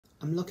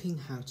I'm looking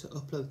how to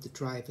upload the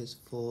drivers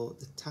for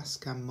the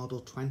Tascam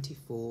Model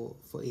 24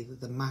 for either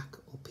the Mac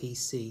or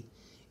PC.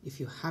 If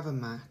you have a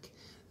Mac,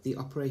 the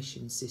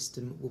operation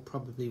system will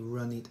probably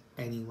run it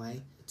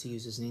anyway to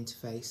use as an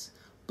interface,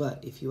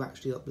 but if you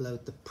actually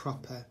upload the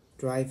proper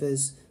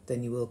drivers,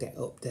 then you will get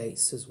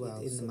updates as well.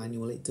 In the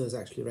manual it does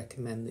actually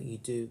recommend that you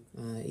do,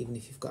 even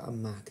if you've got a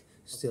Mac,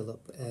 still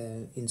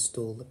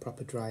install the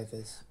proper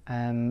drivers.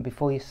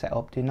 Before you set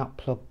up, do not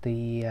plug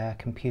the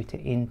computer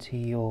into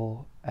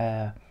your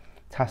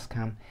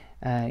Tascam.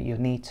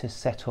 You'll need to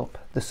set up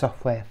the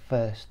software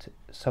first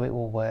so it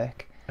will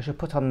work. I shall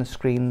put on the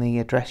screen the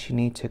address you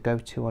need to go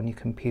to on your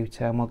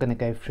computer, and we're going to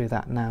go through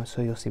that now,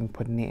 so you'll see me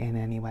putting it in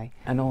anyway.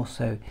 And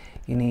also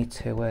you need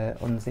to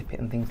unzip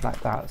it and things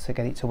like that, so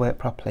get it to work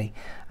properly,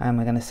 and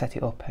we're going to set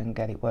it up and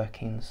get it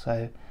working.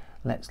 So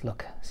let's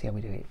see how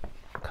we do it.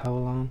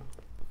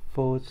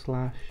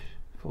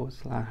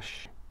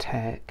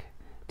 //tech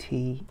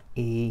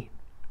TEAC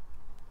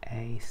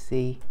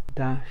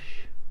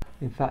dash,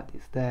 in fact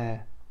it's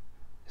there,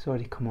 it's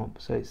already come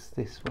up, so it's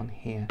this one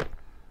here,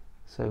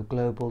 so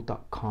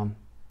global.com,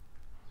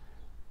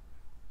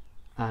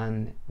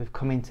 and we've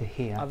come into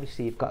here.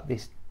 Obviously you've got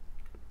this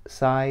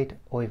side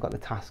or you've got the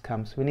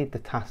Tascam, so we need the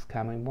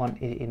Tascam. We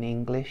want it in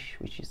English,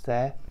 which is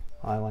there.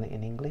 I want it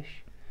in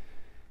English,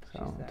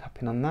 so I'm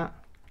tapping on that.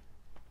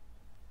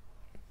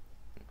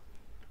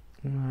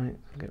 Right,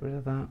 get rid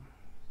of that.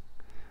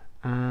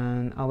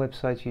 And our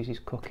website uses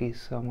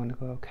cookies, so I'm going to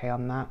go OK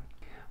on that.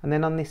 And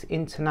then on this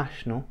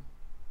international,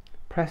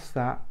 press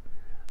that.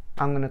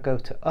 I'm going to go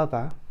to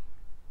other,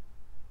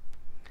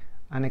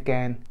 and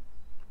again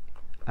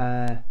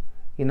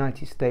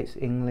United States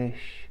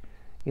English,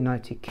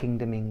 United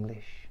Kingdom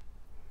English.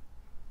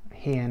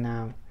 Here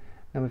now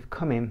we've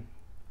come in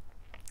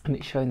and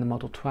it's showing the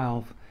Model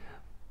 12,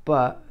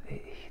 but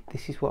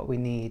this is what we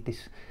need.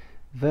 This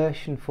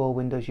version 4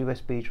 Windows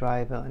USB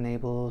driver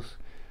enables,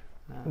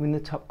 in the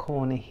top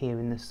corner here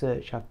in the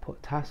search I've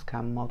put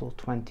Tascam Model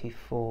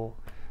 24.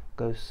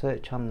 Go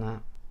search on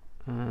that,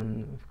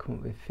 and we've come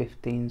up with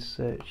 15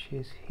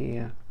 searches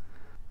here.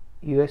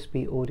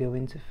 USB audio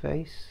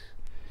interface,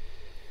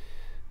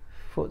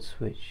 foot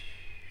switch,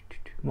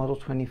 Model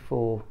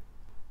 24.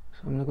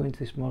 So I'm going to go into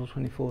this Model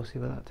 24, see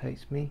where that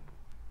takes me.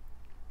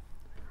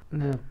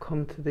 Now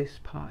come to this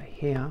part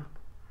here,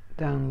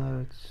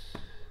 downloads,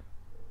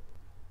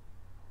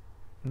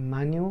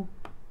 manual,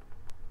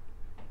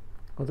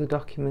 other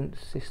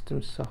documents,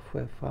 system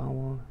software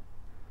file,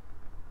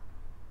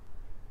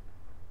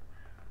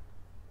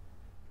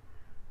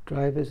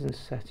 drivers and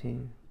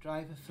settings. The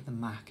driver for the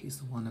Mac is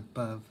the one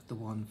above the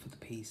one for the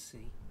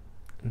PC.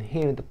 And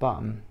here at the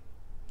bottom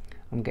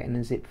I'm getting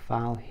a zip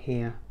file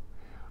here.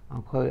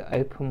 I'll call it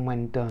open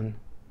when done.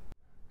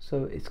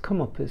 So it's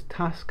come up as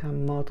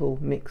Tascam Model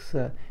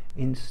Mixer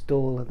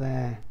Installer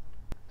there.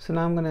 So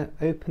now I'm going to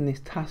open this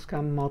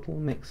Tascam Model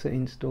Mixer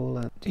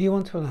Installer. Do you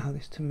want to allow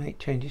this to make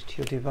changes to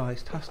your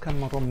device? Tascam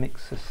Model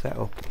Mixer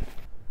Setup.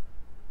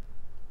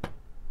 I'm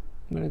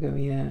going to go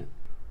yeah.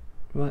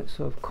 Right,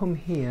 so I've come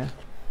here,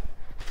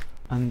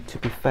 and to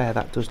be fair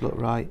that does look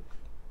right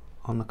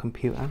on the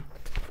computer.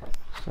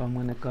 So I'm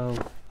going to go,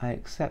 I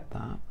accept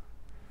that.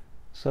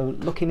 So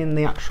looking in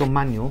the actual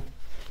manual,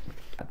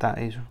 that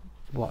is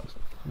what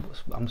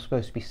I'm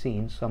supposed to be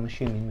seeing, so I'm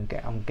assuming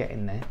I'm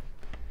getting there.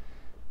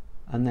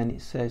 And then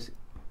it says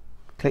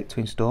click to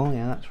install,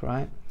 yeah that's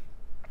right.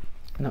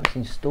 Now it's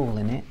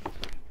installing it.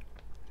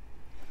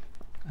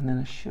 And then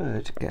I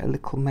should get a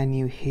little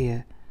menu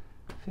here,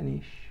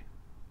 finish.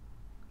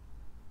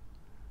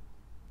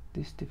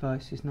 This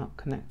device is not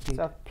connected.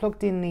 So I've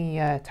plugged in the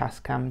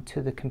Tascam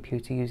to the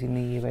computer using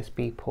the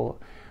USB port.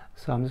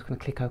 So I'm just going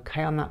to click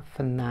OK on that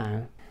for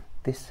now.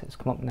 This has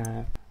come up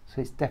now, so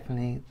it's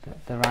definitely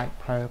the right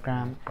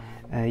program.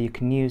 You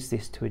can use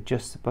this to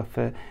adjust the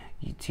buffer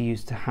to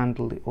use to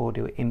handle the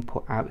audio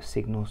input out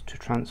signals to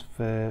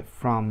transfer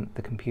from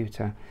the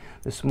computer.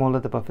 The smaller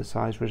the buffer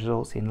size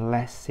results in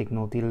less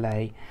signal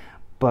delay,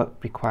 but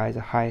requires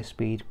a higher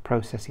speed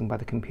processing by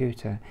the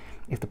computer.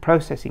 If the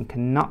processing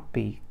cannot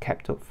be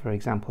kept up, for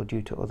example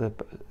due to other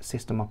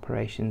system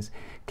operations,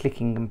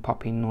 clicking and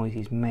popping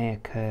noises may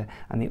occur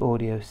and the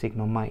audio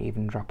signal might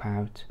even drop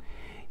out.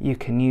 You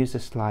can use the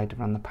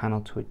slider on the panel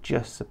to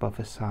adjust the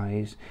buffer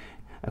size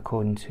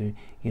according to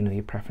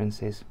your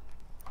preferences.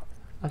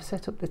 I've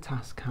set up the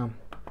Tascam,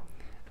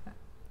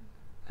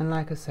 and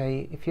like I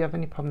say, if you have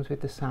any problems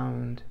with the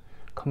sound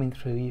coming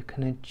through, you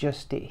can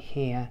adjust it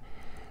here.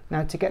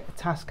 Now to get the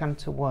Tascam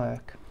to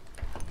work,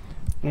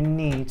 you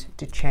need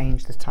to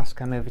change the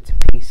Tascam over to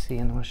PC,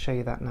 and I'll show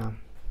you that now.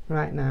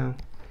 Right now,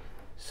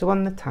 so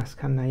on the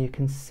Tascam now you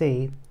can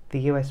see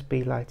the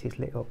USB light is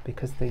lit up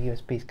because the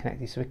USB is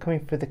connected, so we're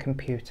coming through the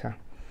computer.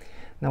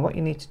 Now what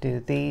you need to do,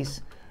 these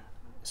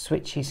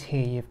switches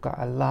here, you've got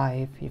a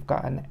live, you've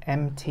got an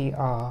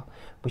MTR,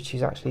 which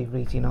is actually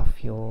reading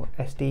off your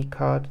SD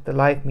card. The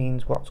live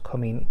means what's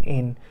coming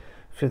in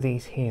through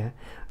these here,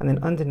 and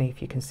then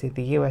underneath you can see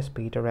the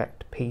USB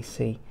direct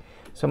PC.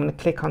 So I'm going to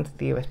click onto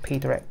the USB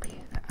direct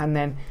and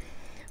then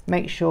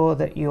make sure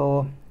that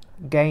your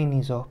gain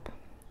is up,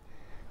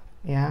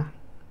 yeah,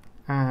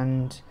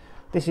 and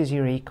this is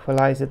your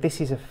equalizer,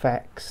 this is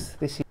effects,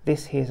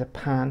 this here's a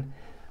pan,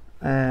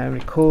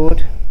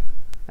 record.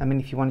 I mean,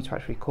 if you wanted to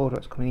actually record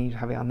what's coming in, you'd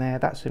have it on there.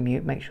 That's a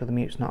mute, make sure the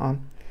mute's not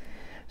on.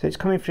 So it's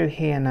coming through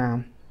here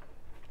now,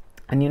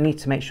 and you need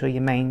to make sure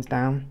your main's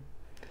down.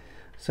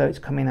 So it's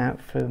coming out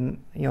from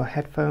your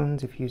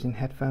headphones if you're using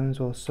headphones,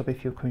 or sub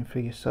if you're coming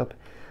through your sub,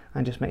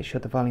 and just make sure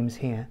the volume's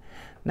here.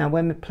 Now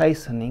when we play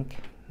something,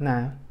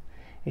 now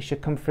it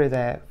should come through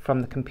there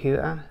from the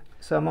computer.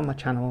 So I'm on my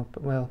channel,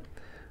 but we'll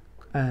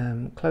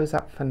close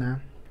that for now,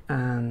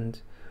 and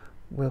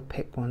we'll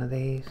pick one of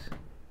these.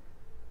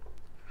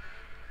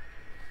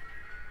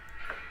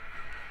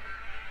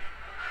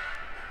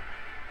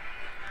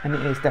 And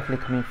it is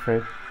definitely coming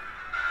through.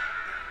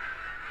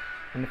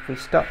 And if we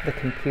stop the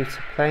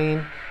computer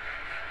playing,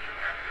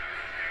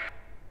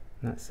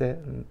 that's it,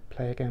 and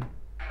play again.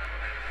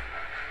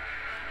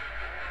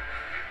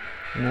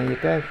 And there you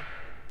go.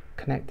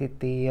 Connected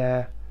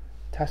the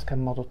Tascam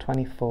Model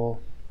 24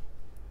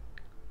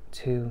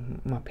 to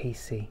my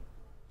PC.